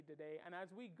today. And as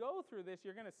we go through this,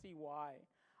 you're going to see why.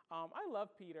 I love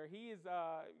Peter. He is,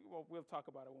 well, we'll talk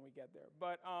about it when we get there.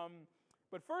 But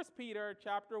 1 Peter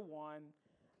chapter 1,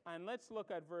 and let's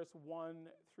look at verse 1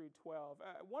 through 12.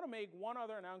 I want to make one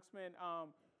other announcement.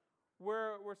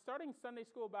 We're starting Sunday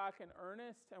school back in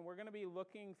earnest, and we're going to be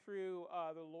looking through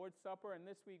the Lord's Supper. And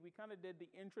this week we kind of did the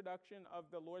introduction of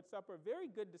the Lord's Supper. Very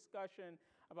good discussion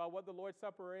about what the Lord's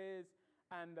Supper is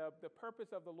and the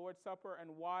purpose of the Lord's Supper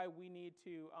and why we need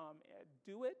to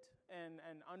do it and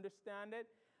understand it.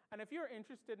 And if you're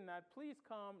interested in that, please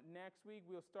come next week.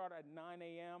 We'll start at 9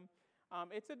 a.m.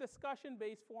 It's a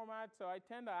discussion-based format, so I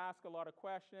tend to ask a lot of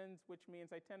questions, which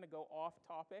means I tend to go off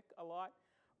topic a lot.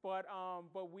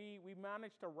 But we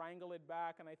managed to wrangle it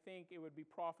back, and I think it would be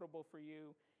profitable for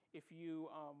you if you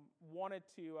wanted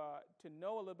to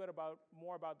know a little bit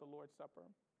more about the Lord's Supper.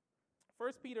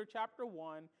 1 Peter chapter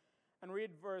 1, and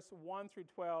read verse 1 through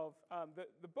 12.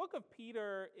 The book of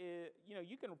Peter, is,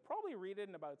 you can probably read it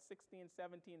in about 16,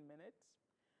 17 minutes.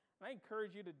 And I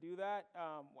encourage you to do that.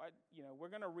 We're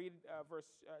going to read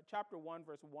chapter 1,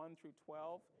 verse 1 through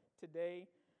 12 today.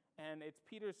 And it's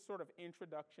Peter's sort of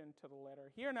introduction to the letter.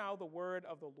 Hear now the word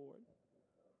of the Lord.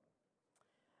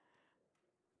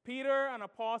 Peter, an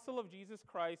apostle of Jesus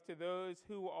Christ, to those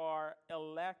who are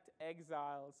elect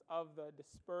exiles of the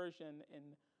dispersion in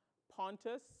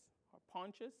Pontus,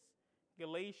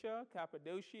 Galatia,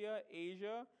 Cappadocia,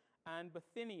 Asia, and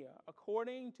Bithynia,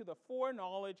 according to the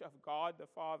foreknowledge of God the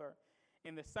Father,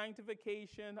 in the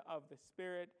sanctification of the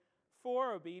Spirit,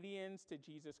 for obedience to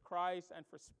Jesus Christ and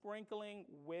for sprinkling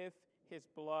with his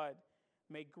blood.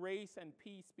 May grace and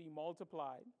peace be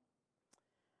multiplied.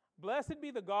 Blessed be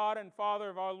the God and Father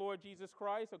of our Lord Jesus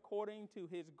Christ. According to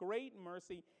his great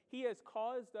mercy, he has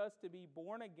caused us to be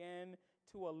born again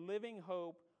to a living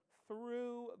hope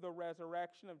through the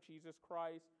resurrection of Jesus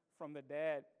Christ from the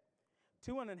dead,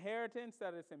 to an inheritance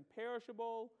that is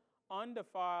imperishable,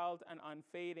 undefiled, and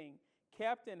unfading,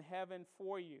 kept in heaven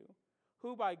for you,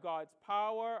 who by God's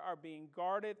power are being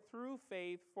guarded through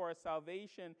faith for a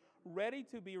salvation ready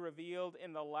to be revealed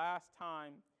in the last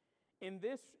time. In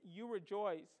this you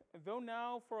rejoice, though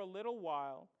now for a little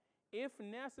while, if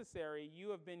necessary, you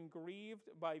have been grieved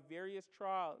by various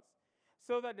trials,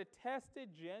 so that the tested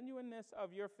genuineness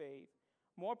of your faith,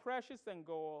 more precious than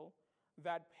gold,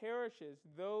 that perishes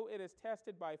though it is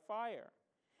tested by fire,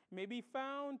 may be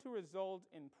found to result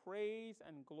in praise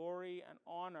and glory and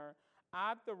honor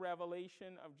at the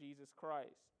revelation of Jesus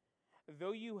Christ.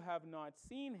 Though you have not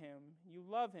seen him, you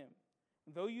love him.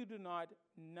 Though you do not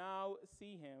now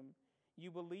see him,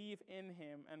 you believe in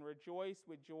him and rejoice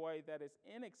with joy that is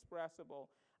inexpressible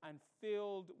and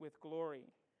filled with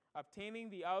glory, obtaining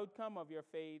the outcome of your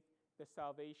faith, the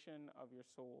salvation of your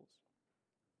souls.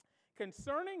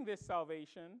 Concerning this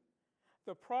salvation,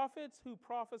 the prophets who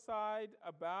prophesied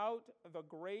about the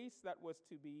grace that was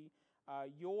to be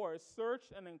yours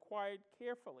searched and inquired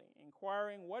carefully,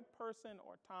 inquiring what person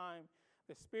or time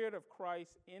the Spirit of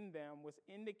Christ in them was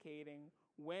indicating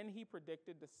when he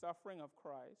predicted the suffering of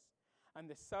Christ and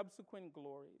the subsequent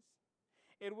glories.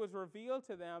 It was revealed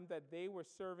to them that they were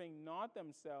serving not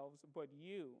themselves but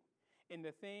you in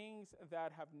the things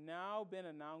that have now been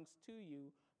announced to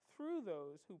you through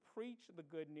those who preach the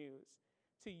good news,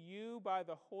 to you by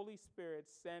the Holy Spirit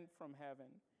sent from heaven,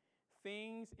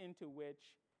 things into which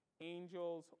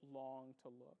angels long to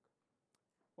look.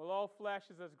 Well, all flesh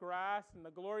is as grass, and the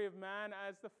glory of man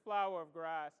as the flower of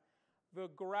grass. The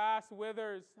grass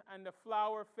withers and the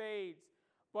flower fades,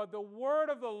 but the word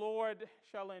of the Lord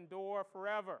shall endure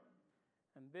forever.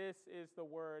 And this is the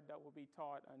word that will be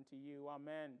taught unto you.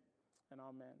 Amen and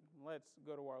amen. Let's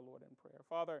go to our Lord in prayer.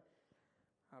 Father,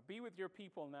 be with your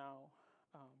people now.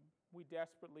 We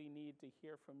desperately need to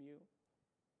hear from you.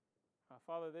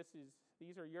 Father,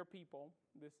 these are your people.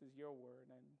 This is your word,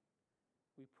 and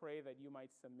we pray that you might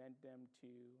cement them to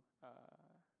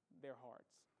their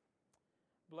hearts.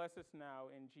 Bless us now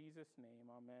in Jesus' name.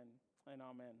 Amen and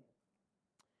amen.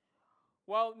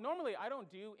 Well, normally I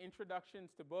don't do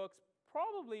introductions to books,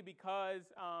 probably because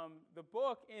the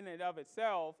book in and of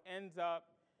itself ends up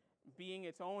being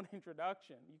its own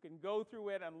introduction. You can go through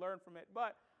it and learn from it,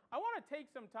 but I want to take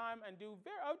some time and do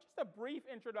just a brief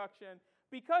introduction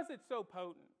because it's so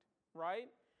potent, right?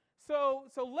 So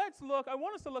let's look. I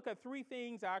want us to look at three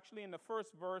things actually in the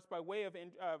first verse by way of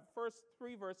first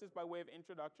three verses by way of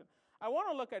introduction. I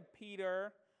want to look at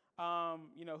Peter.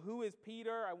 Who is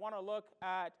Peter? I want to look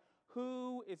at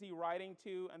who is he writing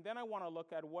to, and then I want to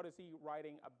look at what is he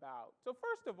writing about. So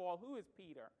first of all, who is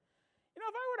Peter? If I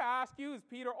were to ask you, who's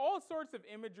Peter, all sorts of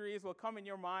imageries will come in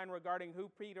your mind regarding who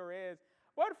Peter is.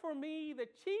 But for me, the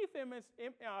chief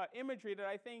imagery that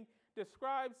I think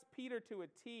describes Peter to a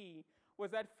T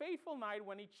was that fateful night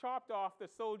when he chopped off the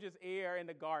soldier's ear in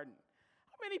the garden.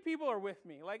 How many people are with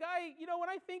me? Like when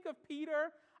I think of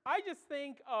Peter, I just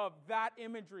think of that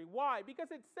imagery. Why?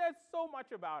 Because it says so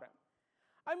much about him.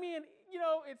 I mean,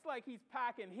 it's like he's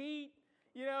packing heat,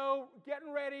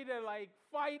 getting ready to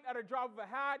fight at a drop of a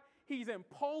hat. He's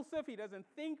impulsive. He doesn't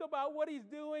think about what he's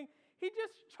doing. He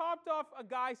just chopped off a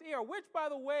guy's ear, which, by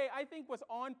the way, I think was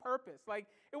on purpose.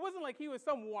 It wasn't like he was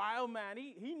some wild man.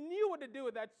 He knew what to do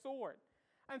with that sword.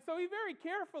 And so he very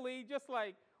carefully just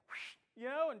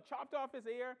and chopped off his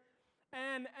ear.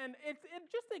 And it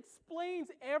just explains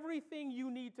everything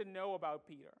you need to know about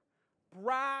Peter.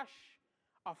 Brash,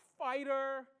 a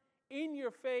fighter, in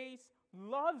your face,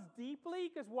 loves deeply.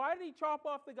 Because why did he chop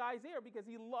off the guy's ear? Because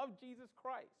he loved Jesus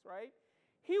Christ, right?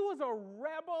 He was a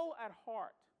rebel at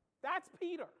heart. That's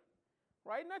Peter,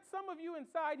 right? And that's some of you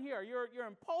inside here. You're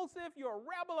impulsive. You're a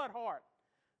rebel at heart.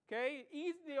 Okay?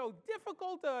 Easy,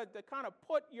 difficult to kind of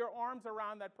put your arms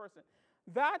around that person.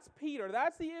 That's Peter.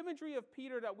 That's the imagery of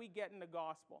Peter that we get in the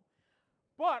gospel.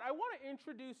 But I want to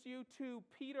introduce you to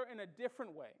Peter in a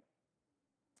different way.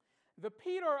 The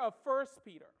Peter of 1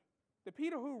 Peter, the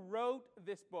Peter who wrote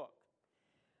this book.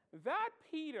 That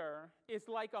Peter is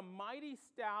like a mighty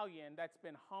stallion that's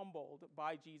been humbled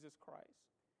by Jesus Christ.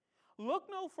 Look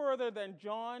no further than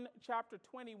John chapter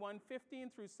 21,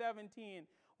 15 through 17,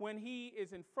 when he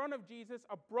is in front of Jesus,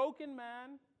 a broken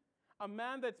man, a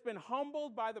man that's been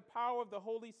humbled by the power of the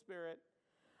Holy Spirit,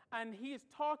 and he is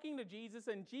talking to Jesus,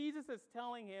 and Jesus is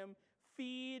telling him,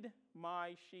 feed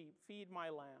my sheep, feed my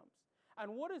lambs.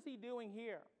 And what is he doing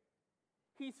here?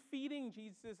 He's feeding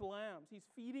Jesus' lambs. He's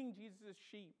feeding Jesus'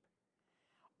 sheep.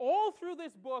 All through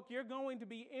this book, you're going to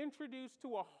be introduced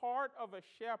to a heart of a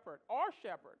shepherd, our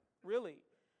shepherd, really.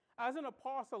 As an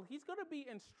apostle, he's going to be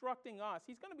instructing us.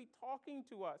 He's going to be talking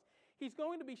to us. He's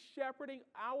going to be shepherding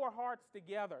our hearts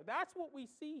together. That's what we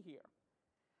see here.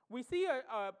 We see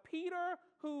a Peter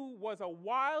who was a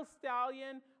wild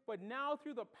stallion, but now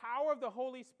through the power of the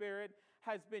Holy Spirit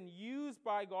has been used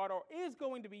by God, or is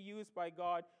going to be used by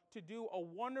God, to do a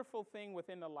wonderful thing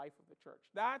within the life of the church.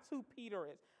 That's who Peter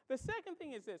is. The second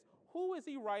thing is this. Who is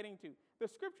he writing to? The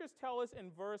scriptures tell us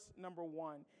in verse number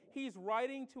 1, he's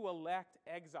writing to elect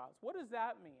exiles. What does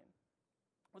that mean?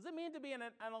 What does it mean to be an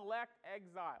elect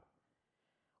exile?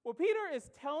 Well, Peter is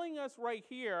telling us right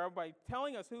here, by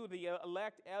telling us who the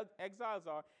elect exiles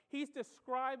are, he's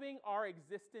describing our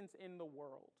existence in the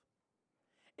world.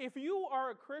 If you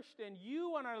are a Christian,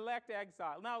 you are an elect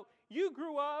exile. Now, you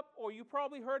grew up, or you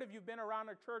probably heard if you've been around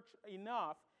a church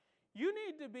enough, you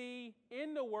need to be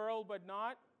in the world, but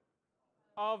not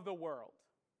of the world.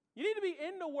 You need to be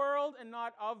in the world and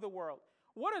not of the world.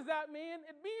 What does that mean?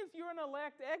 It means you're an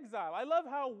elect exile. I love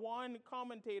how one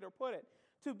commentator put it.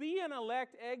 To be an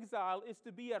elect exile is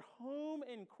to be at home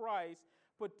in Christ,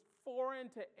 but foreign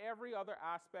to every other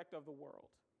aspect of the world.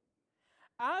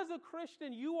 As a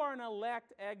Christian, you are an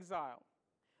elect exile.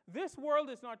 This world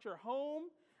is not your home,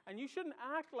 and you shouldn't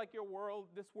act like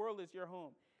this world is your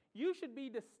home. You should be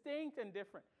distinct and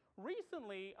different.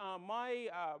 Recently, my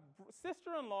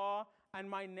sister-in-law and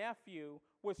my nephew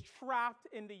was trapped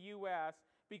in the U.S.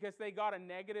 because they got a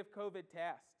negative COVID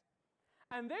test.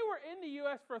 And they were in the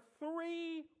U.S. for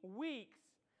 3 weeks.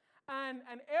 And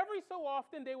every so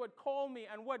often they would call me.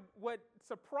 And what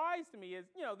surprised me is,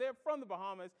 they're from the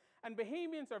Bahamas. And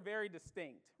Bahamians are very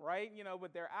distinct, right?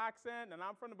 With their accent. And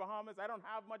I'm from the Bahamas. I don't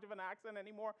have much of an accent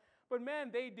anymore. But man,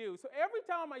 they do. So every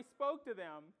time I spoke to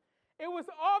them, it was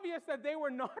obvious that they were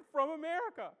not from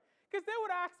America. Because they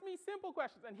would ask me simple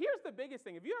questions. And here's the biggest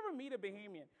thing. If you ever meet a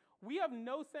Bahamian, we have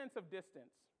no sense of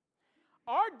distance.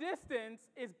 Our distance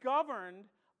is governed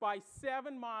by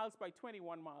 7 miles by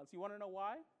 21 miles. You want to know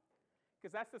why?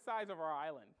 Because that's the size of our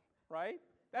island, right?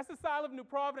 That's the size of New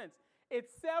Providence.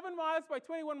 It's 7 miles by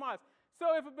 21 miles.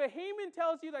 So if a Bahamian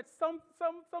tells you that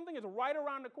something is right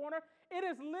around the corner, it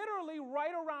is literally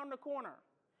right around the corner.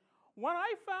 When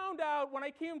I found out, when I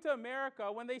came to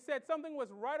America, when they said something was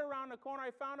right around the corner,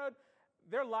 I found out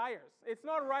they're liars. It's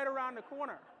not right around the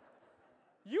corner.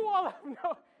 You all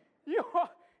know,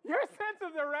 your sense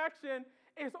of direction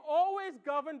is always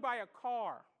governed by a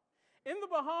car. In the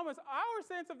Bahamas, our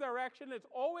sense of direction is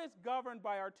always governed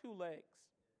by our 2 legs.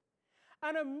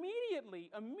 And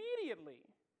immediately,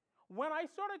 when I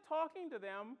started talking to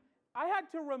them, I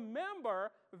had to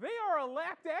remember they are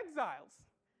elect exiles.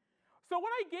 So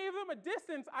when I gave them a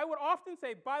distance, I would often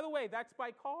say, by the way, that's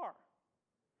by car.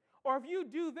 Or if you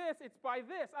do this, it's by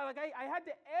this. I had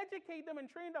to educate them and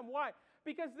train them. Why?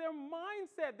 Because their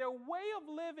mindset, their way of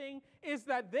living is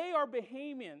that they are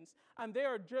Bahamians and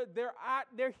they're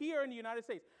here in the United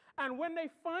States. And when they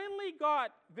finally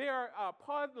got their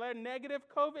negative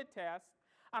COVID test,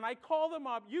 and I called them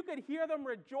up, you could hear them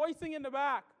rejoicing in the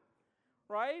back,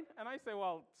 right? And I say,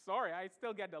 well, sorry, I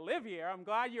still get to live here. I'm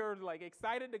glad you're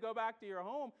excited to go back to your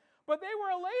home. But they were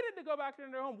elated to go back to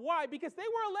their home. Why? Because they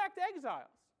were elect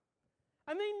exiles.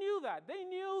 And they knew that. They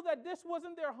knew that this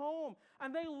wasn't their home,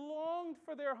 and they longed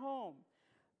for their home.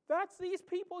 That's these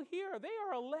people here. They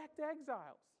are elect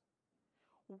exiles.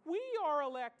 We are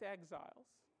elect exiles.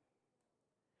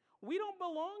 We don't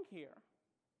belong here.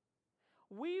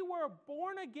 We were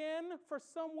born again for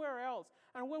somewhere else.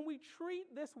 And when we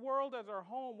treat this world as our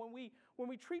home, when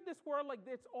we treat this world like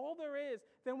it's all there is,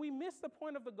 then we miss the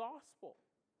point of the gospel.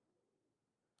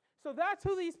 So that's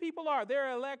who these people are.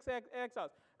 They're elect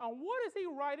exiles. And what is he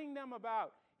writing them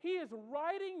about? He is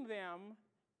writing them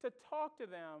to talk to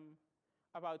them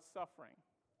about suffering.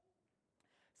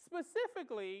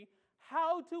 Specifically,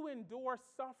 how to endure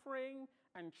suffering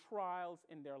and trials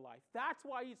in their life. That's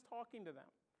why he's talking to them.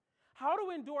 How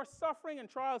to endure suffering and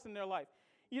trials in their life.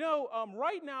 You know,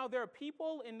 right now there are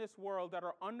people in this world that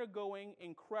are undergoing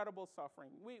incredible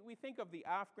suffering. We think of the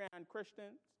Afghan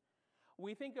Christians.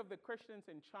 We think of the Christians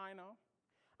in China.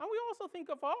 And we also think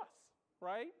of us,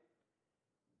 right?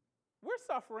 We're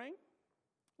suffering.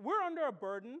 We're under a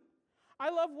burden. I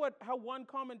love how one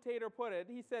commentator put it.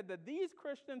 He said that these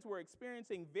Christians were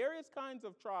experiencing various kinds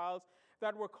of trials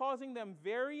that were causing them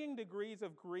varying degrees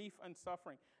of grief and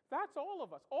suffering. That's all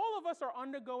of us. All of us are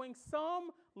undergoing some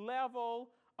level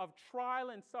of trial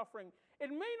and suffering. It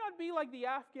may not be like the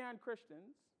Afghan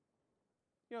Christians.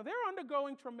 You know, they're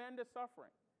undergoing tremendous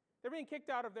suffering. They're being kicked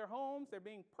out of their homes. They're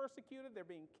being persecuted. They're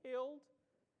being killed.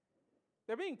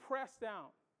 They're being pressed down.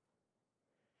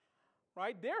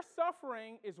 Right? Their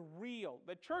suffering is real.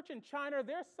 The church in China,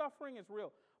 their suffering is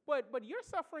real. But your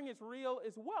suffering is real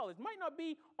as well. It might not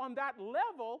be on that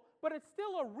level, but it's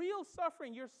still a real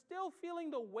suffering. You're still feeling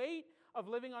the weight of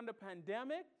living under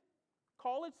pandemic.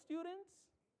 College students,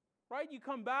 right? You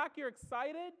come back, you're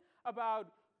excited about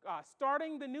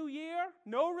starting the new year,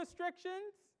 no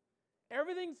restrictions,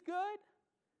 everything's good.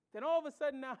 Then all of a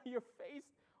sudden now you're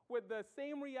faced with the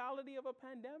same reality of a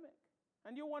pandemic.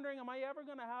 And you're wondering, am I ever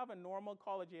going to have a normal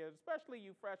college year, especially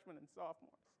you freshmen and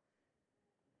sophomores?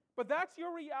 But that's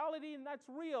your reality, and that's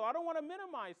real. I don't want to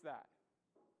minimize that.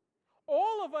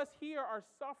 All of us here are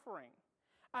suffering,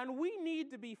 and we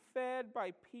need to be fed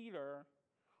by Peter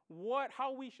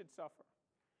how we should suffer.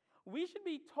 We should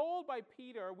be told by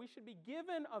Peter, we should be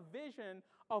given a vision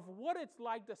of what it's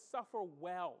like to suffer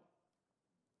well.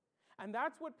 And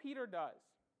that's what Peter does.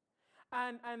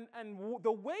 And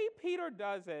the way Peter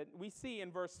does it, we see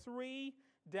in verse 3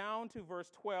 down to verse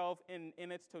 12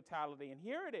 in its totality. And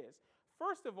here it is.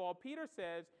 First of all, Peter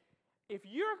says, if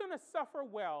you're going to suffer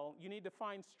well, you need to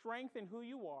find strength in who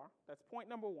you are. That's point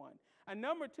number one. And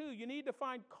number two, you need to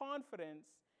find confidence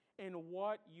in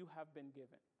what you have been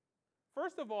given.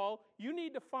 First of all, you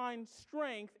need to find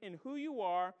strength in who you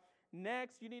are.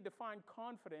 Next, you need to find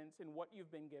confidence in what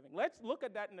you've been given. Let's look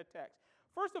at that in the text.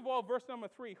 First of all, verse number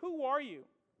 3, who are you?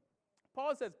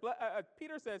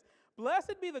 Peter says,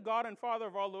 blessed be the God and Father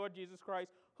of our Lord Jesus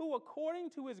Christ, who according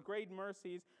to his great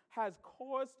mercies has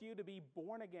caused you to be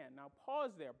born again. Now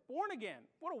pause there. Born again.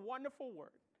 What a wonderful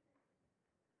word.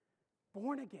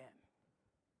 Born again.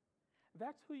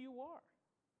 That's who you are.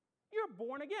 You're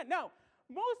born again. Now,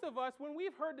 most of us, when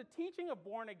we've heard the teaching of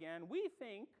born again, we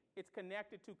think it's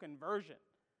connected to conversion.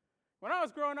 When I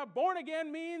was growing up, born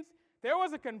again means there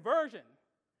was a conversion.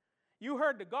 You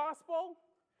heard the gospel,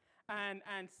 and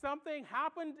something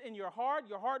happened in your heart.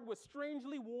 Your heart was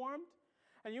strangely warmed,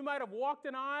 and you might have walked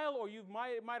an aisle, or you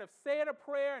might have said a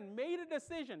prayer and made a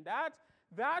decision.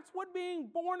 That's what being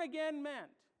born again meant.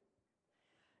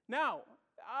 Now,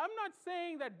 I'm not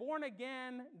saying that born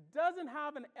again doesn't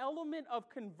have an element of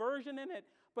conversion in it,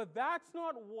 but that's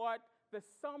not what the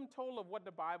sum total of what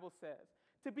the Bible says.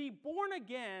 To be born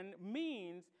again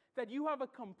means that you have a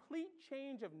complete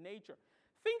change of nature.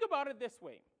 Think about it this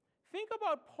way. Think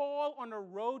about Paul on the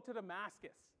road to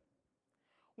Damascus.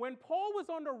 When Paul was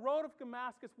on the road of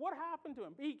Damascus, what happened to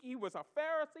him? He was a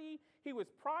Pharisee, he was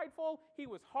prideful, he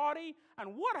was haughty,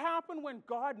 and what happened when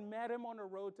God met him on the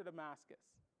road to Damascus?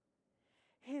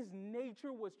 His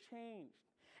nature was changed.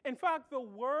 In fact, the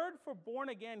word for born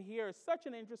again here is such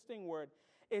an interesting word.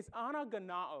 It's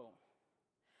anaganao.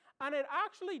 And it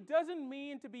actually doesn't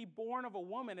mean to be born of a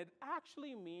woman. It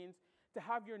actually means to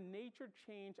have your nature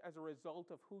change as a result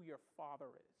of who your father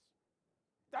is.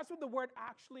 That's what the word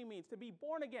actually means, to be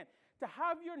born again. To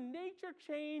have your nature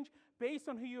change based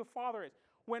on who your father is.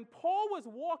 When Paul was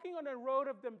walking on the road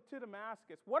to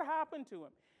Damascus, what happened to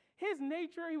him? His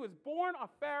nature, he was born a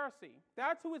Pharisee.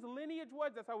 That's who his lineage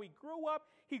was. That's how he grew up.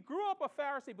 He grew up a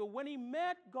Pharisee, but when he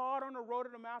met God on the road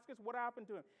to Damascus, what happened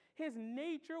to him? His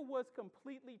nature was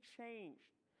completely changed.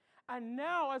 And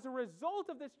now, as a result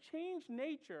of this changed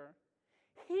nature,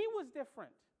 he was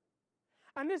different.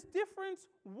 And this difference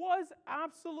was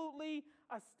absolutely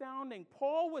astounding.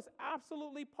 Paul was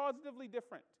absolutely, positively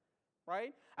different,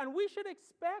 right? And we should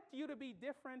expect you to be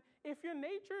different if your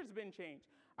nature has been changed.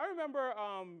 I remember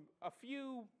a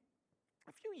few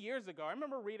years ago, I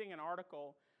remember reading an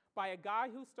article by a guy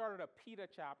who started a PETA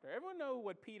chapter. Everyone know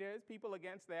what PETA is? People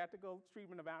Against the Ethical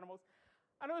Treatment of Animals.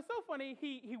 And it was so funny.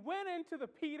 He went into the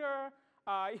PETA,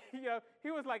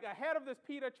 he was like ahead of this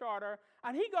PETA charter,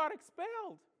 and he got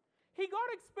expelled. He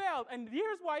got expelled, and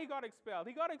here's why he got expelled.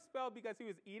 He got expelled because he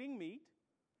was eating meat.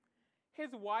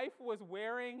 His wife was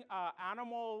wearing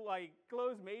animal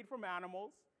clothes made from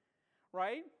animals,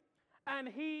 right? And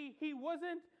he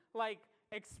wasn't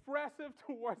expressive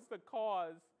towards the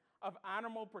cause of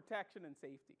animal protection and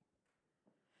safety.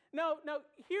 Now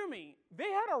hear me. They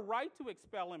had a right to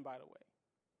expel him, by the way.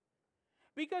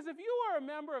 Because if you are a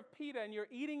member of PETA and you're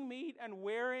eating meat and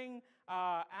wearing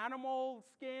animal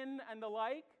skin and the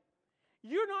like,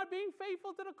 you're not being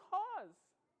faithful to the cause.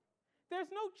 There's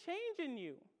no change in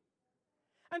you.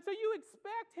 And so you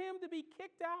expect him to be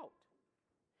kicked out.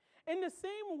 In the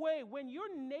same way, when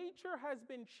your nature has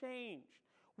been changed,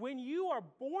 when you are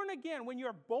born again, when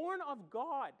you're born of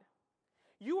God,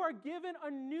 you are given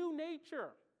a new nature.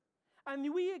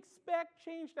 And we expect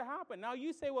change to happen. Now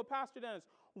you say, well, Pastor Dennis,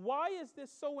 why is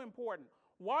this so important?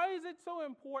 Why is it so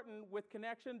important with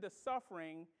connection to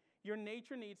suffering? Your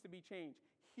nature needs to be changed.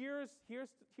 Here's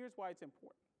why it's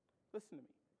important. Listen to me.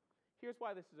 Here's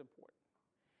why this is important.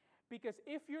 Because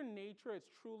if your nature has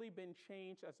truly been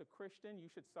changed as a Christian, you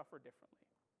should suffer differently.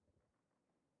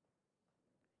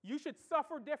 You should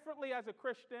suffer differently as a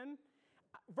Christian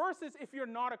versus if you're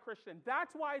not a Christian.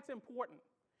 That's why it's important.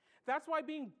 That's why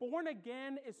being born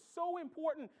again is so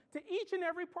important to each and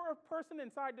every person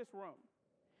inside this room.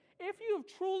 If you've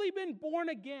truly been born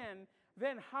again,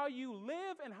 then how you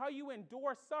live and how you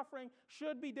endure suffering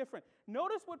should be different.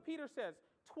 Notice what Peter says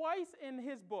twice in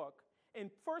his book. In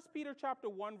 1 Peter chapter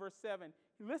 1, verse 7,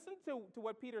 listen to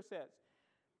what Peter says.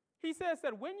 He says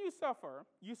that when you suffer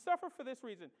for this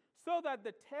reason, so that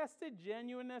the tested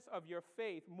genuineness of your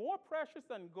faith, more precious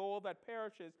than gold that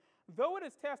perishes, though it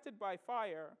is tested by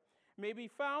fire, may be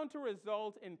found to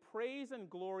result in praise and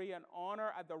glory and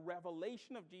honor at the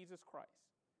revelation of Jesus Christ.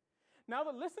 Now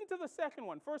listen to the second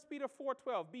one, 1 Peter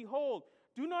 4:12. Behold,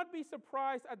 do not be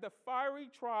surprised at the fiery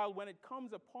trial when it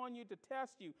comes upon you to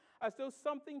test you, as though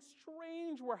something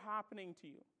strange were happening to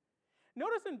you.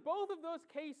 Notice in both of those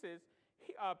cases,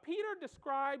 Peter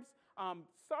describes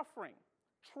suffering,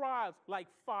 trials like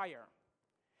fire,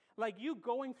 like you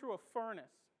going through a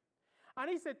furnace. And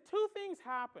he said two things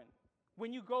happen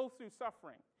when you go through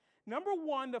suffering. Number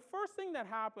one, the first thing that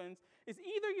happens is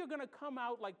either you're going to come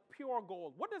out like pure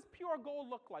gold. What does pure gold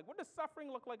look like? What does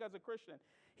suffering look like as a Christian?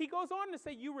 He goes on to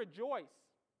say you rejoice.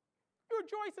 You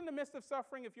rejoice in the midst of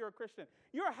suffering if you're a Christian.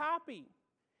 You're happy.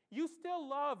 You still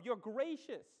love. You're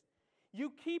gracious.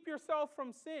 You keep yourself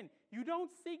from sin. You don't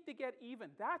seek to get even.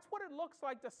 That's what it looks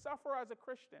like to suffer as a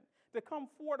Christian, to come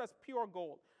forward as pure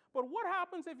gold. But what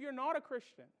happens if you're not a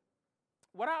Christian?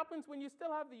 What happens when you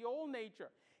still have the old nature?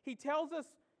 He tells us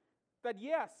that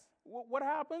yes, what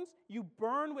happens? You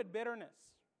burn with bitterness.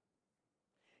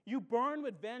 You burn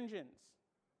with vengeance.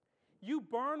 You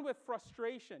burn with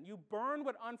frustration. You burn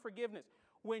with unforgiveness.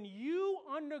 When you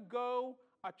undergo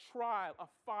a trial, a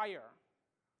fire,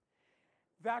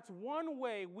 that's one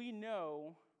way we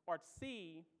know or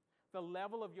see the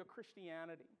level of your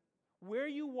Christianity, where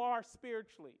you are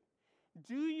spiritually.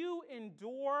 Do you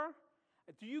endure?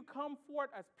 Do you come forth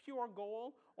as pure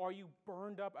gold, or are you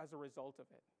burned up as a result of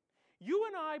it? You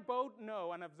and I both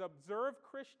know and have observed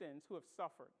Christians who have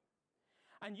suffered.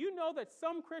 And you know that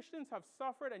some Christians have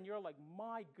suffered and you're like,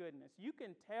 my goodness, you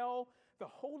can tell the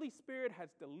Holy Spirit has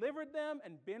delivered them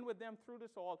and been with them through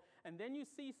this all. And then you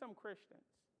see some Christians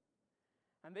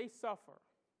and they suffer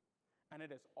and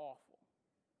it is awful.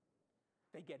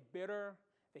 They get bitter,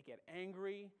 they get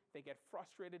angry, they get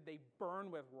frustrated, they burn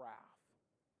with wrath.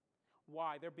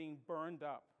 Why? They're being burned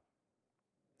up.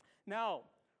 Now,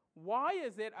 why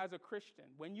is it as a Christian,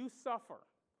 when you suffer,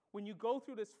 when you go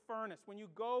through this furnace, when you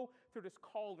go through this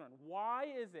cauldron, why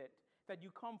is it that you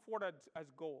come forth as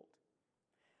gold?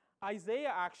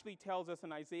 Isaiah actually tells us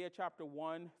in Isaiah chapter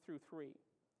 1 through 3.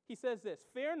 He says this,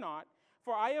 "Fear not,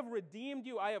 for I have redeemed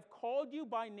you. I have called you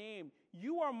by name.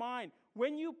 You are mine.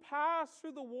 When you pass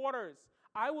through the waters,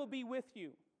 I will be with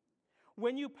you.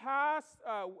 When you pass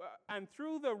and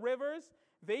through the rivers,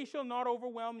 they shall not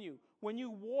overwhelm you. When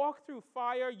you walk through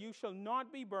fire, you shall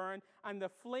not be burned, and the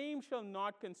flame shall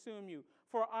not consume you.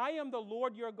 For I am the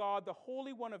Lord your God, the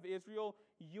Holy One of Israel,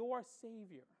 your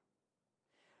Savior.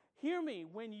 Hear me,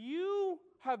 when you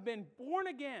have been born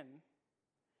again,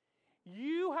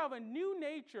 you have a new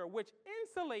nature which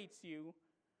insulates you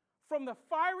from the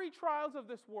fiery trials of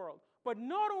this world. But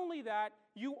not only that,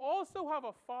 you also have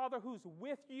a Father who's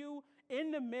with you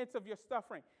in the midst of your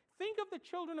suffering. Think of the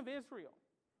children of Israel.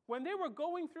 When they were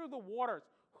going through the waters,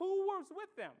 who was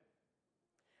with them?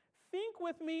 Think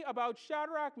with me about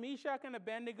Shadrach, Meshach, and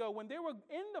Abednego. When they were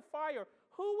in the fire,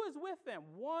 who was with them?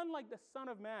 One like the Son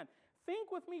of Man.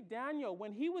 Think with me, Daniel,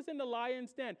 when he was in the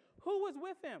lion's den, who was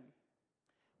with him?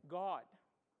 God.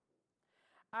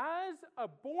 As a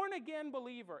born-again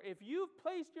believer, if you've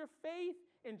placed your faith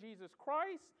in Jesus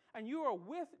Christ, and you are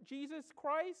with Jesus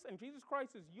Christ, and Jesus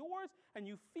Christ is yours, and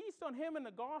you feast on him in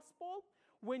the gospel,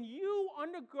 when you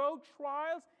undergo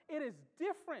trials, it is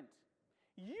different.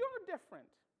 You're different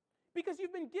because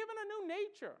you've been given a new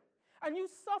nature, and you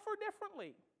suffer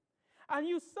differently. And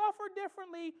you suffer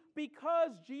differently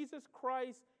because Jesus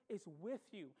Christ is with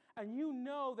you, and you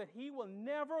know that he will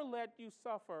never let you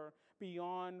suffer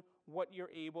beyond what you're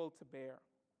able to bear.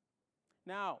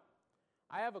 Now,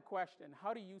 I have a question.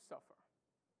 How do you suffer?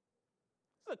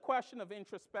 This is a question of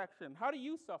introspection. How do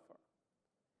you suffer?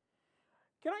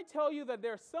 Can I tell you that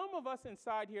there are some of us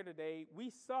inside here today, we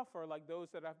suffer like those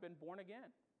that have been born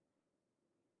again.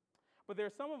 But there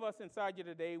are some of us inside here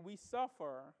today, we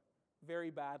suffer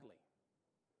very badly.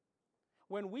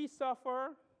 When we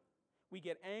suffer, we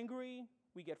get angry,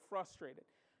 we get frustrated.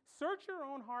 Search your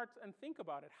own hearts and think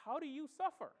about it. How do you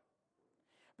suffer?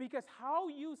 Because how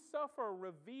you suffer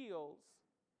reveals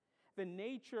the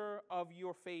nature of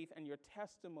your faith and your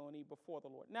testimony before the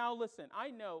Lord. Now listen, I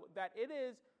know that it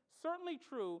is certainly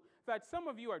true that some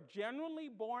of you are genuinely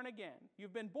born again.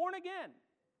 You've been born again.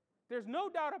 There's no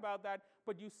doubt about that,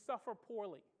 but you suffer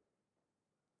poorly.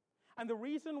 And the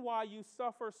reason why you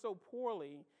suffer so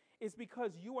poorly is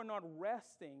because you are not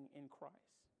resting in Christ.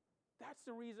 That's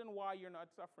the reason why you're not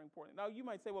suffering poorly. Now you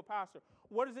might say, well, Pastor,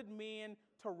 what does it mean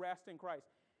to rest in Christ?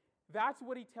 That's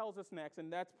what he tells us next,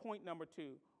 and that's point number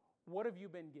 2. What have you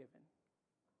been given?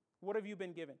 What have you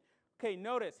been given? Okay,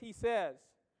 notice he says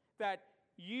that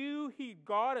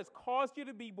God has caused you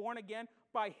to be born again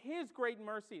by his great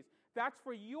mercies. That's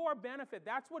for your benefit.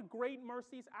 That's what great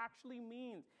mercies actually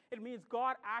means. It means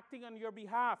God acting on your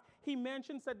behalf. He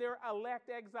mentions that they're elect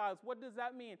exiles. What does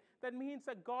that mean? That means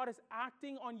that God is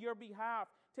acting on your behalf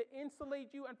to insulate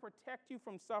you and protect you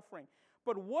from suffering.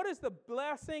 But what is the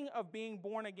blessing of being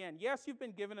born again? Yes, you've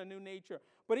been given a new nature,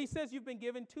 but he says you've been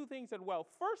given 2 things as well.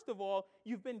 First of all,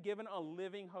 you've been given a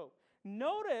living hope.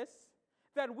 Notice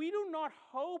that we do not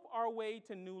hope our way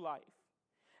to new life.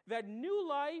 That new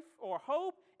life or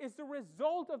hope is the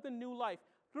result of the new life,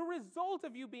 the result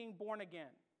of you being born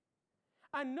again.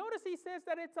 And notice he says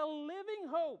that it's a living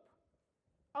hope.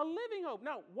 A living hope.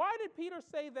 Now, why did Peter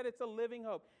say that it's a living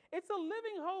hope? It's a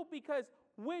living hope because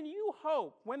when you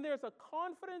hope, when there's a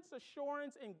confidence,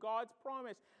 assurance in God's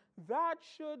promise, that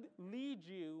should lead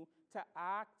you to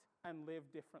act and live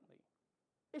differently.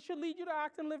 It should lead you to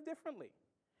act and live differently.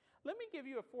 Let me give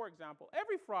you a for example.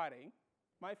 Every Friday,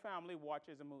 my family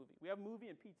watches a movie. We have movie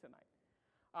and pizza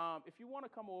night. If you want to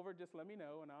come over, just let me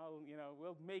know, and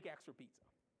we'll make extra pizza.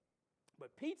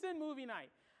 But pizza and movie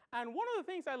night. And one of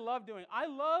the things I love doing, I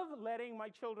love letting my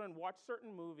children watch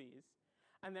certain movies,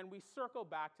 and then we circle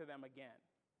back to them again,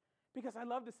 because I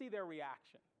love to see their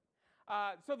reaction.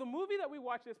 So the movie that we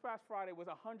watched this past Friday was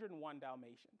 101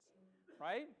 Dalmatians,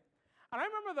 right? And I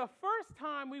remember the first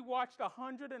time we watched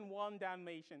 101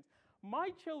 Dalmatians, my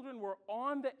children were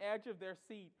on the edge of their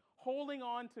seat, holding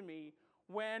on to me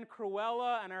when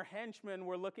Cruella and her henchmen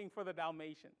were looking for the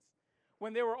Dalmatians.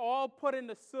 When they were all put in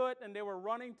the soot and they were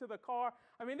running to the car.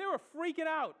 I mean, they were freaking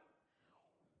out.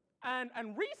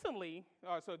 And recently,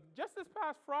 so just this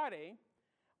past Friday,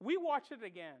 we watched it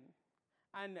again.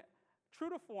 And true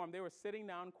to form, they were sitting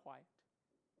down quiet.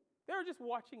 They were just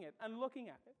watching it and looking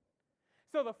at it.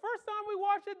 So the first time we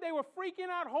watched it, they were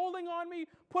freaking out, holding on me,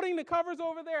 putting the covers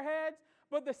over their heads.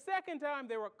 But the second time,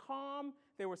 they were calm.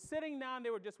 They were sitting down. They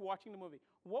were just watching the movie.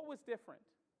 What was different?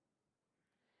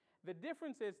 The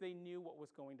difference is they knew what was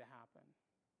going to happen.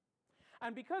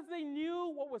 And because they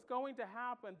knew what was going to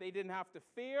happen, they didn't have to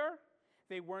fear.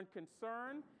 They weren't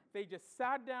concerned. They just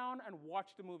sat down and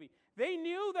watched the movie. They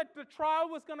knew that the trial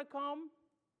was going to come.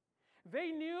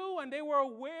 They knew and they were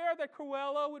aware that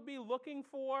Cruella would be looking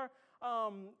for,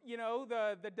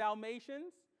 the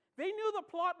Dalmatians. They knew the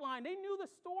plot line. They knew the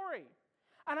story.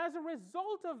 And as a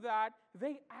result of that,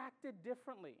 they acted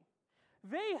differently.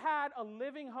 They had a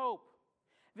living hope.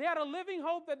 They had a living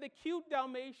hope that the cute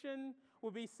Dalmatian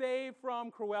would be saved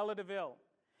from Cruella de Vil.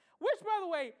 Which, by the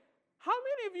way, how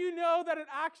many of you know that it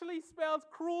actually spells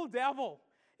cruel devil?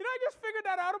 You know, I just figured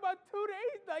that out about 2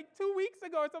 days, like 2 weeks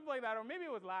ago or something like that, or maybe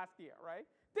it was last year, right?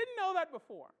 Didn't know that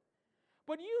before.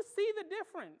 But you see the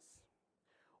difference.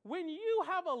 When you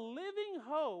have a living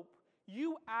hope,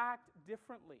 you act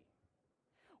differently.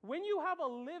 When you have a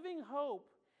living hope,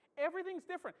 everything's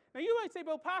different. Now you might say,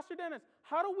 well, Pastor Dennis,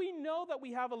 how do we know that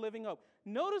we have a living hope?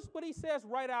 Notice what he says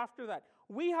right after that.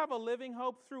 We have a living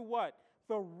hope through what?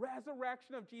 The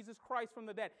resurrection of Jesus Christ from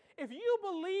the dead. If you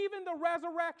believe in the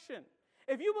resurrection,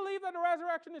 if you believe that the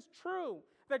resurrection is true,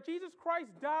 that Jesus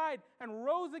Christ died and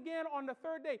rose again on the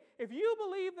third day, if you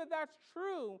believe that that's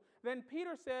true, then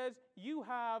Peter says you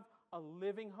have a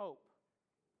living hope.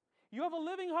 You have a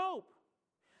living hope.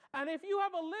 And if you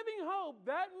have a living hope,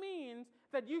 that means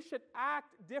that you should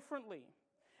act differently.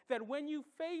 That when you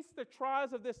face the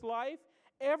trials of this life,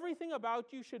 everything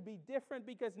about you should be different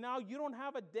because now you don't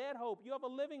have a dead hope. You have a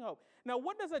living hope. Now,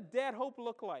 what does a dead hope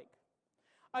look like?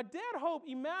 A dead hope,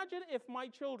 imagine if my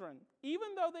children, even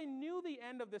though they knew the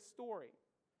end of this story,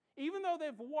 even though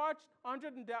they've watched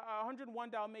 101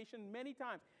 Dalmatian many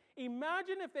times,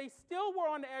 imagine if they still were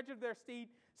on the edge of their seat,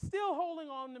 still holding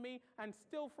on to me, and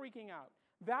still freaking out.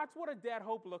 That's what a dead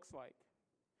hope looks like.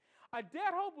 A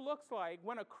dead hope looks like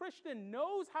when a Christian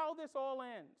knows how this all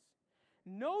ends,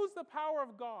 knows the power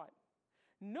of God,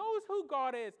 knows who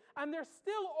God is, and they're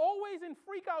still always in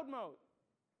freak-out mode.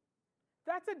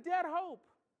 That's a dead hope.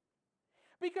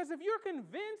 Because if you're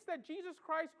convinced that Jesus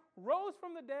Christ rose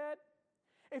from the dead,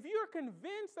 if you're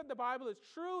convinced that the Bible is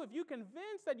true, if you're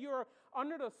convinced that you're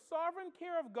under the sovereign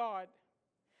care of God,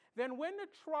 then when the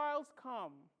trials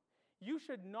come, you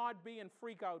should not be in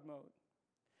freak-out mode.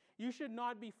 You should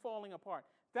not be falling apart.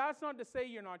 That's not to say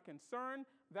you're not concerned.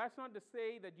 That's not to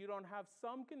say that you don't have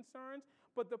some concerns.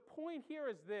 But the point here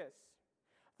is this.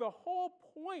 The whole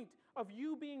point of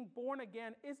you being born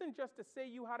again isn't just to say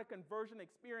you had a conversion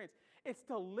experience. It's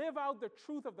to live out the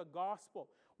truth of the gospel.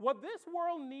 What this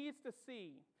world needs to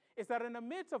see is that in the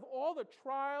midst of all the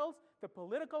trials, the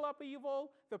political upheaval,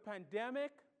 the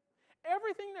pandemic,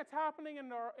 everything that's happening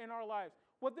in our lives,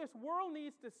 what this world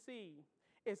needs to see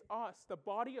is us, the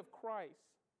body of Christ,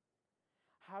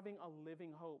 having a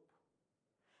living hope,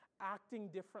 acting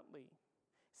differently,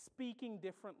 speaking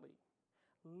differently,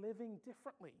 living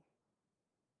differently.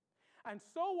 And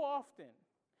so often,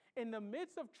 in the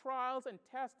midst of trials and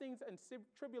testings and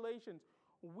tribulations,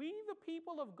 we, the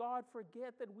people of God,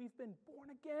 forget that we've been born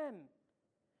again,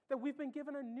 that we've been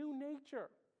given a new nature.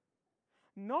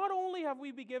 Not only have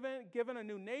we been given a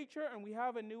new nature and we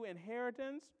have a new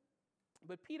inheritance,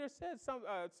 but Peter says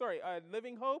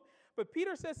living hope. But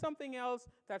Peter says something else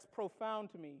that's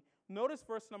profound to me. Notice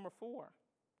verse number 4.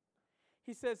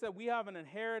 He says that we have an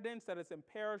inheritance that is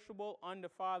imperishable,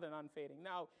 undefiled, and unfading.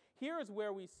 Now, here is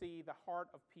where we see the heart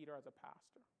of Peter as a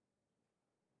pastor.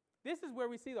 This is where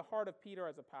we see the heart of Peter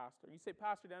as a pastor. You say,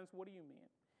 Pastor Dennis, what do you mean?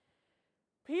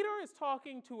 Peter is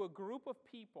talking to a group of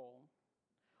people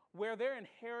where their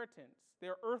inheritance,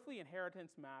 their earthly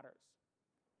inheritance matters.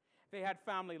 They had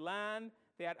family land,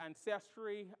 they had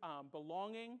ancestry,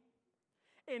 belonging.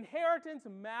 Inheritance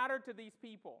mattered to these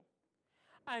people.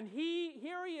 And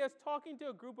here he is talking to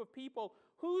a group of people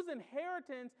whose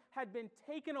inheritance had been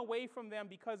taken away from them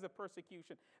because of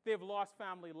persecution. They've lost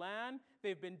family land,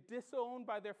 they've been disowned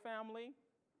by their family,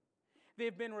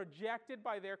 they've been rejected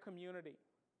by their community.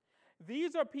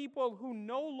 These are people who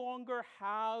no longer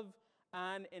have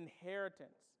an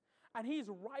inheritance. And he's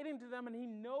writing to them and he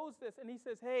knows this and he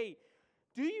says, hey,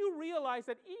 do you realize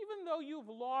that even though you've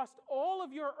lost all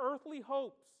of your earthly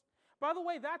hopes, by the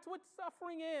way, that's what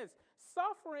suffering is.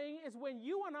 Suffering is when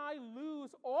you and I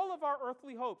lose all of our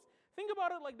earthly hopes. Think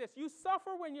about it like this. You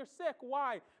suffer when you're sick.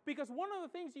 Why? Because one of the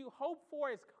things you hope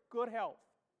for is good health.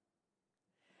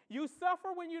 You suffer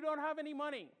when you don't have any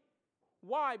money.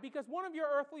 Why? Because one of your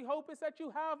earthly hope is that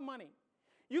you have money.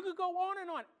 You could go on and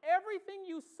on. Everything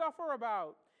you suffer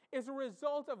about is a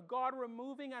result of God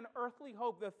removing an earthly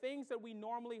hope, the things that we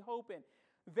normally hope in.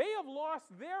 They have lost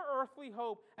their earthly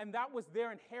hope, and that was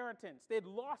their inheritance. They'd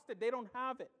lost it. They don't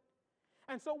have it.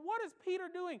 And so what is Peter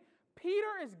doing?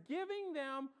 Peter is giving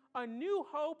them a new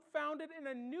hope founded in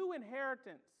a new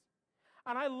inheritance.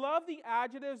 And I love the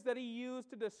adjectives that he used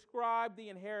to describe the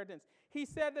inheritance. He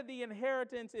said that the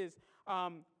inheritance is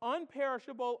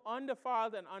unperishable,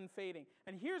 undefiled, and unfading.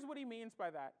 And here's what he means by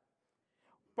that.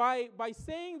 By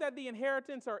saying that the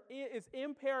inheritance is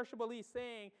imperishable, he's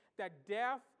saying that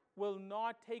death will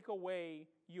not take away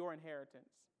your inheritance.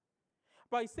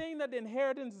 By saying that the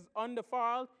inheritance is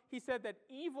undefiled, he said that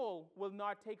evil will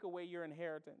not take away your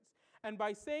inheritance. And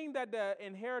by saying that the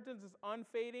inheritance is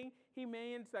unfading, he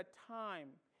means that time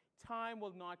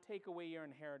will not take away your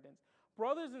inheritance.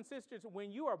 Brothers and sisters,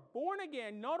 when you are born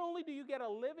again, not only do you get a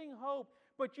living hope,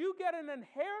 but you get an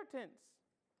inheritance.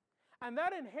 And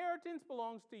that inheritance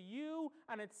belongs to you,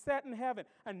 and it's set in heaven.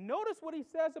 And notice what he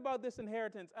says about this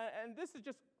inheritance, and this is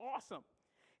just awesome.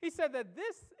 He said that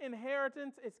this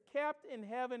inheritance is kept in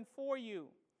heaven for you.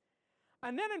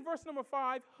 And then in verse number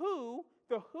 5,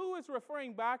 the who is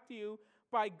referring back to you,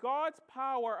 by God's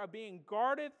power are being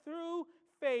guarded through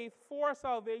faith for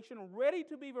salvation, ready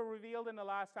to be revealed in the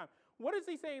last time. What is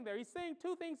he saying there? He's saying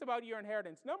two things about your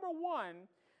inheritance. Number one,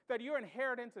 that your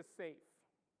inheritance is safe.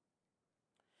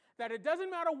 That it doesn't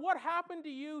matter what happened to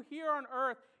you here on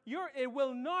earth, it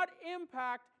will not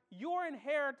impact your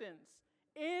inheritance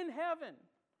in heaven.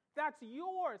 That's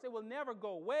yours. It will never go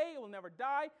away. It will never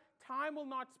die. Time will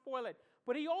not spoil it.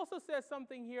 But he also says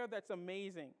something here that's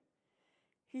amazing.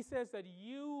 He says that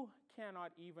you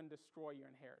cannot even destroy your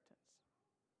inheritance.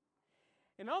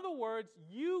 In other words,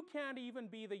 you can't even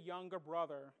be the younger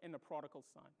brother in the prodigal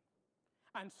son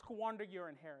and squander your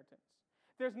inheritance.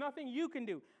 There's nothing you can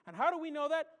do. And how do we know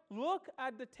that? Look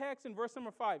at the text in verse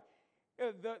number 5.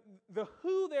 The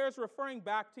who there is referring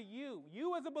back to you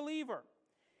as a believer.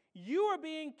 You are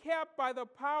being kept by the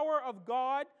power of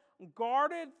God,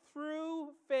 guarded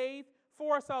through faith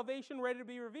for salvation ready to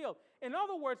be revealed. In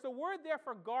other words, the word there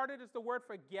for guarded is the word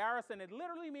for garrison. It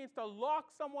literally means to lock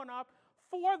someone up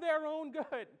for their own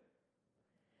good.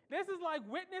 This is like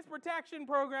witness protection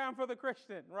program for the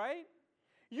Christian, right?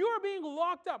 You are being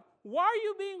locked up. Why are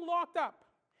you being locked up?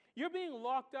 You're being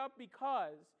locked up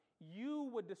because you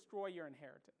would destroy your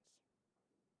inheritance.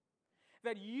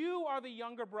 That you are the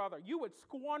younger brother. You would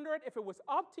squander it if it was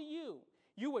up to you.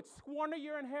 You would squander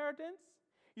your inheritance.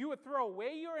 You would throw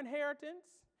away your inheritance.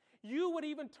 You would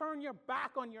even turn your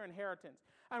back on your inheritance.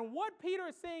 And what Peter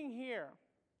is saying here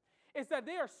is that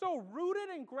they are so rooted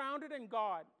and grounded in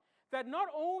God that not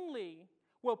only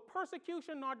will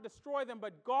persecution not destroy them,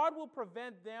 but God will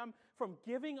prevent them from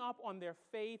giving up on their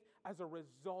faith as a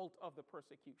result of the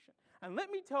persecution. And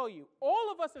let me tell you,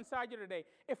 all of us inside here today,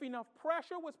 if enough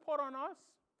pressure was put on us,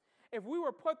 if we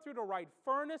were put through the right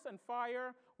furnace and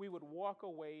fire, we would walk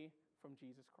away from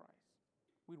Jesus Christ.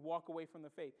 We'd walk away from the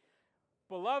faith.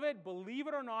 Beloved, believe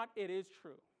it or not, it is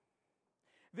true.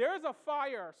 There's a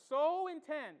fire so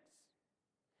intense.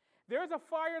 There's a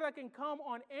fire that can come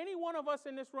on any one of us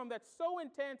in this room that's so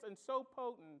intense and so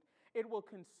potent, it will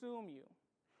consume you,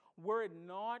 were it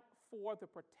not for the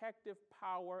protective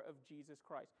power of Jesus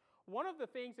Christ. One of the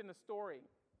things in the story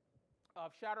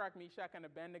of Shadrach, Meshach, and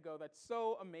Abednego that's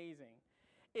so amazing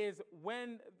is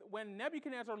when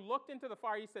Nebuchadnezzar looked into the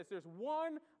fire, he says, there's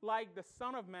one like the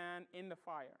Son of Man in the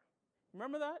fire.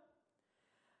 Remember that?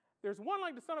 There's one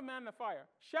like the Son of Man in the fire.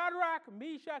 Shadrach,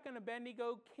 Meshach, and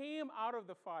Abednego came out of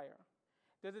the fire.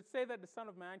 Does it say that the Son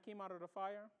of Man came out of the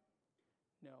fire?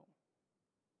 No.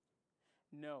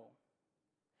 No.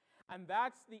 And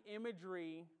that's the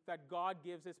imagery that God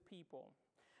gives his people.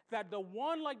 That the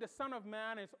one like the Son of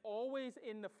Man is always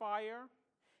in the fire,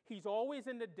 he's always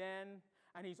in the den,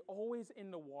 and he's always in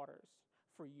the waters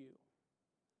for you.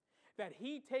 That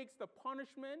he takes the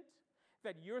punishment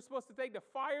that you're supposed to take. The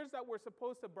fires that were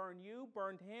supposed to burn you,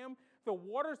 burned him. The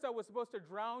waters that were supposed to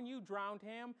drown you, drowned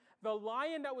him. The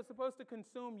lion that was supposed to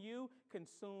consume you,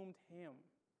 consumed him.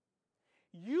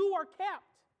 You are kept,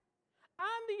 and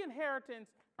the inheritance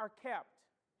are kept.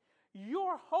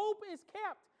 Your hope is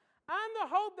kept, and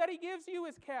the hope that he gives you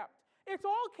is kept. It's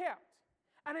all kept,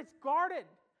 and it's guarded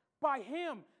by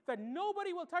him, that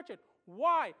nobody will touch it.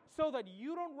 Why? So that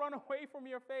you don't run away from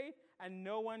your faith, and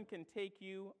no one can take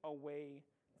you away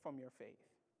from your faith.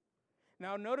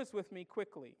 Now, notice with me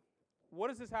quickly, what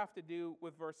does this have to do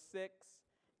with verse 6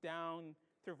 down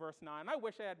through verse 9? I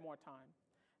wish I had more time.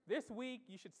 This week,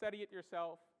 you should study it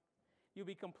yourself. You'll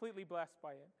be completely blessed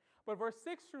by it. But verse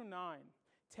 6 through 9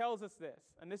 tells us this,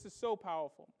 and this is so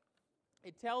powerful.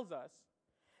 It tells us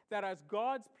that as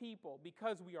God's people,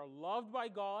 because we are loved by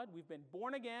God, we've been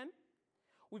born again,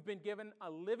 we've been given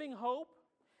a living hope,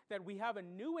 that we have a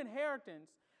new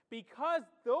inheritance, because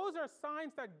those are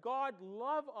signs that God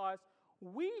loves us,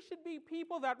 we should be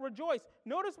people that rejoice.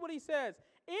 Notice what he says,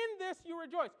 in this you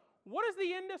rejoice. What is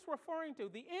the in this referring to?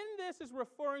 The in this is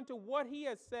referring to what he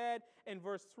has said in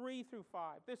verse 3 through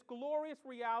 5, this glorious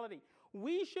reality.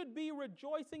 We should be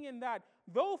rejoicing in that,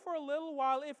 though for a little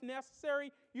while, if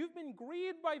necessary, you've been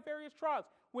grieved by various trials.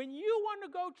 When you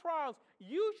undergo trials,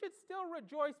 you should still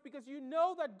rejoice because you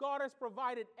know that God has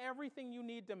provided everything you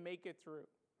need to make it through.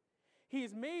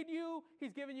 He's made you.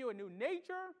 He's given you a new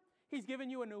nature. He's given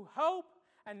you a new hope.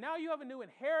 And now you have a new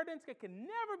inheritance that can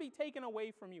never be taken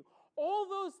away from you. All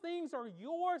those things are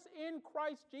yours in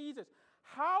Christ Jesus.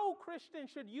 How, Christian,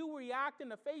 should you react in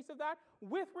the face of that?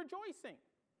 With rejoicing.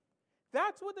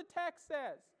 That's what the text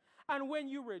says. And when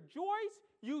you rejoice,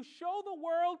 you show the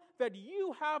world that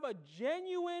you have a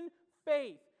genuine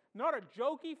faith. Not a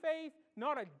jokey faith,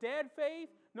 not a dead faith,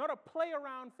 not a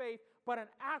play-around faith, but an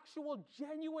actual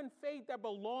genuine faith that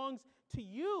belongs to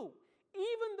you,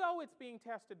 even though it's being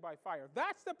tested by fire.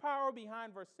 That's the power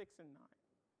behind verse 6 and 9.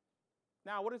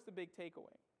 Now, what is the big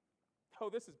takeaway? Oh,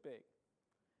 this is big.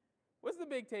 What's the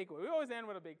big takeaway? We always end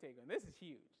with a big takeaway. This is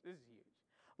huge. This is huge.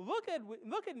 Look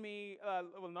at me.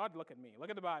 Well, not look at me. Look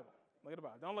at the Bible. Look at the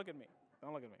Bible. Don't look at me.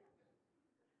 Don't look at me.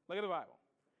 Look at the Bible.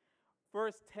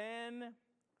 Verse 10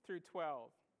 through 12.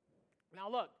 Now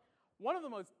look, one of the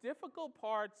most difficult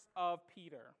parts of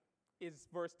Peter is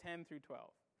verse 10 through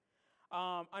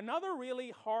 12. Another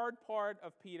really hard part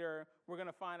of Peter we're going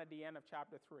to find at the end of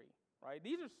chapter 3. Right?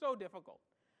 These are so difficult.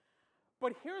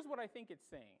 But here's what I think it's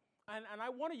saying. And I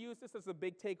want to use this as a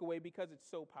big takeaway because it's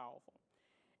so powerful.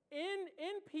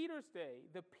 In Peter's day,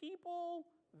 the people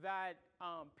that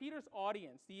Peter's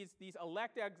audience, these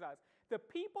elect exiles, the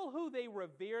people who they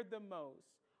revered the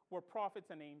most were prophets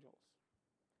and angels.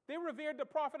 They revered the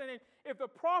prophet and angel. If the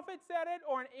prophet said it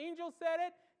or an angel said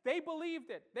it, they believed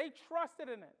it. They trusted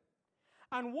in it.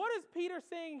 And what is Peter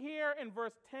saying here in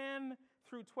verse 10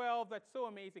 through 12 that's so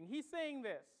amazing? He's saying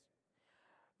this.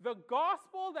 The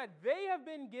gospel that they have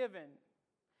been given,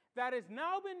 that has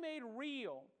now been made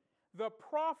real, the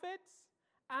prophets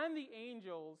and the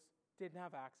angels didn't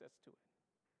have access to it.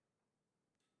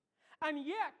 And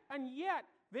yet,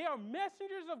 they are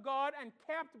messengers of God and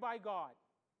kept by God.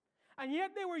 And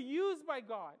yet they were used by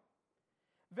God.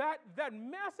 That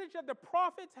message that the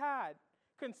prophets had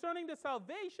concerning the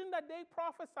salvation that they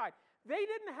prophesied, they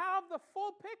didn't have the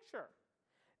full picture.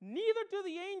 Neither do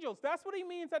the angels. That's what he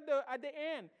means at the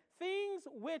end. Things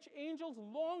which angels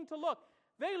long to look.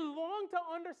 They long to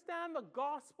understand the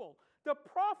gospel. The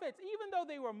prophets, even though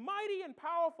they were mighty and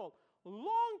powerful,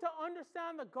 long to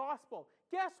understand the gospel.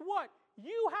 Guess what?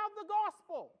 You have the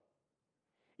gospel.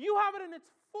 You have it in its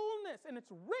fullness, in its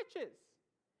riches.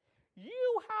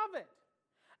 You have it.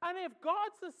 And if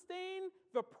God sustained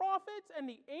the prophets and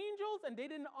the angels and they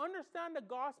didn't understand the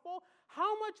gospel,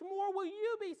 how much more will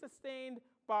you be sustained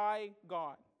by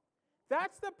God?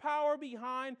 That's the power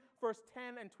behind verse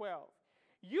 10 and 12.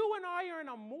 You and I are in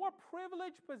a more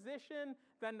privileged position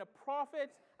than the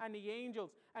prophets and the angels,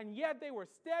 and yet they were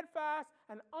steadfast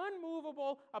and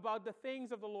unmovable about the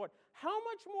things of the Lord. How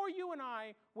much more you and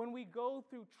I when we go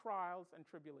through trials and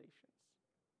tribulations?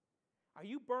 Are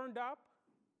you burned up?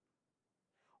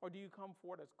 Or do you come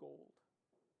forth as gold?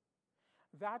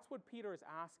 That's what Peter is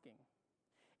asking.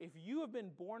 If you have been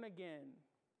born again,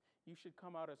 you should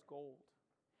come out as gold.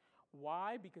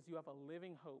 Why? Because you have a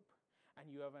living hope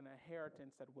and you have an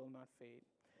inheritance that will not fade.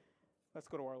 Let's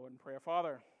go to our Lord in prayer.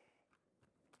 Father,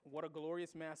 what a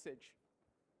glorious message.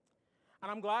 And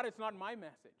I'm glad it's not my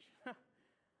message.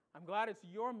 I'm glad it's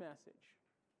your message.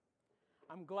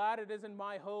 I'm glad it isn't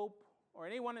my hope or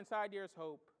anyone inside here's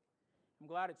hope. I'm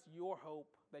glad it's your hope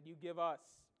that you give us,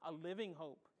 a living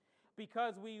hope,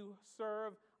 because we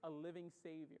serve a living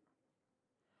Savior.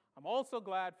 I'm also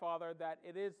glad, Father, that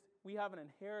we have an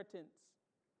inheritance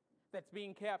that's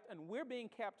being kept, and we're being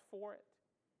kept for it.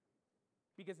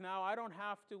 Because now I don't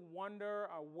have to wonder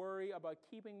or worry about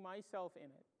keeping myself in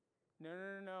it.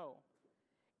 No.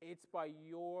 It's by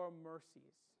your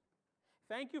mercies.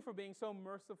 Thank you for being so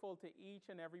merciful to each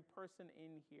and every person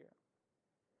in here.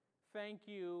 Thank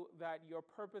you that your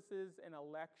purposes in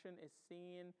election is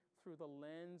seen through the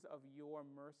lens of your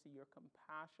mercy, your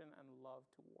compassion and love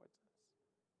towards us.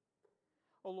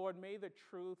 Oh Lord, may the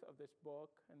truth of this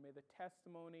book and may the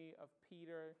testimony of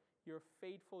Peter, your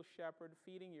faithful shepherd,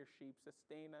 feeding your sheep,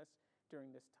 sustain us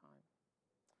during this time.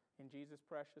 In Jesus'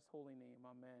 precious holy name,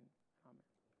 amen.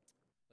 Amen.